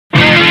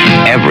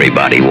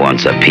Everybody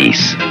wants a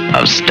piece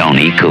of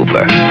Stoney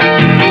Cooper.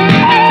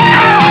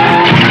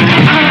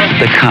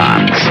 The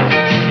cons.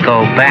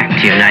 Go back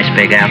to your nice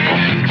big apple.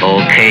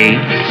 Okay.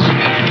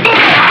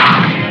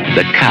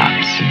 The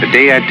cops. The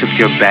day I took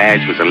your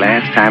badge was the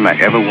last time I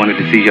ever wanted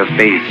to see your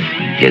face.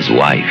 His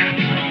wife.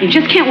 You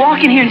just can't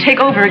walk in here and take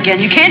over again.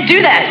 You can't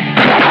do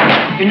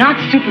that. You're not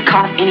super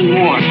cop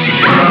anymore.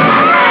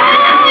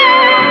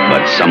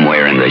 But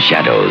somewhere in the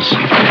shadows,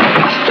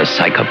 the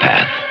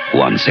psychopath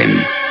wants him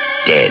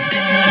dead.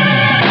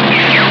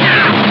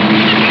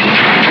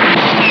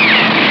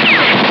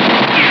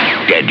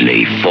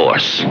 Deadly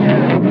Force.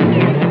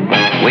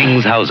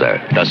 Wings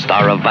Hauser, the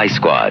star of Vice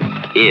Squad,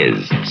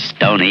 is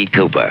Stoney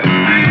Cooper.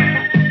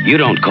 You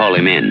don't call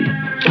him in.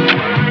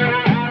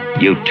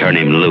 You turn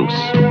him loose.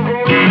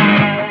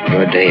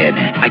 You're dead.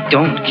 I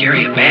don't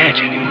carry a badge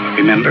anymore,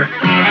 remember?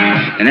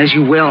 And as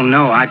you well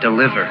know, I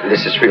deliver.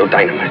 This is real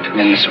dynamite.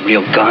 And this is a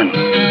real gun.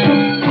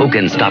 Who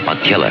can stop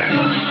a killer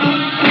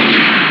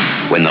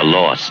when the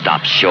law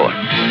stops short?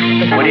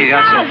 What do you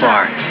got so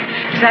far?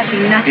 Exactly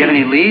Do nothing. you have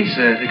any leads?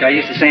 The guy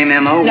used the same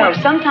M.O.? No,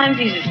 sometimes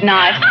he uses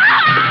knives.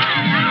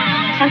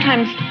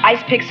 Sometimes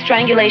ice pick,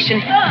 strangulation.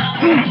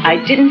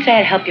 I didn't say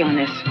I'd help you on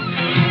this.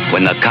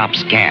 When the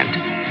cops can't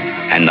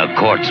and the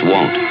courts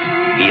won't,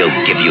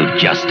 he'll give you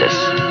justice.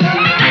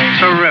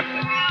 Terrific.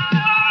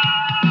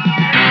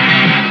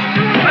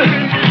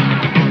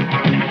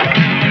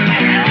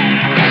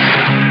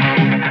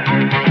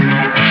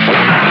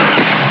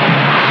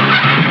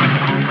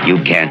 You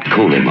can't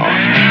cool him off.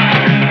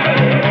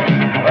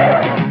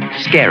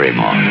 Scare him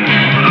off.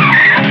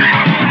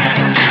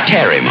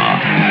 Tear him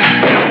off.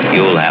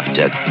 You'll have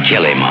to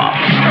kill him off.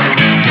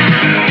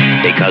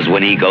 Because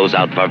when he goes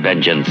out for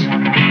vengeance,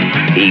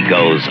 he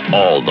goes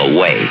all the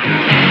way.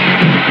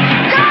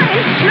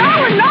 Guys,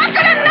 no, we're not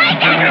gonna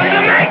make it! We're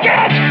gonna make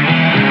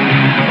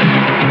it!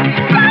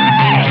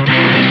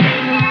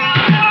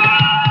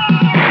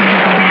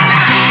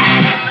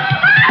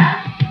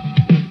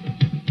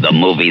 The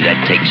movie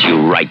that takes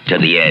you right to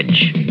the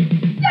edge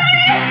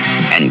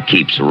and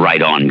keeps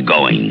right on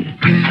going.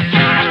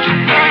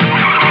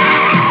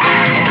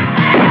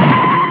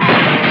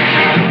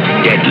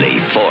 Deadly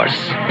Force.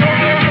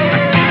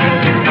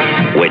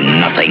 When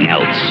nothing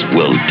else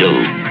will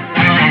do.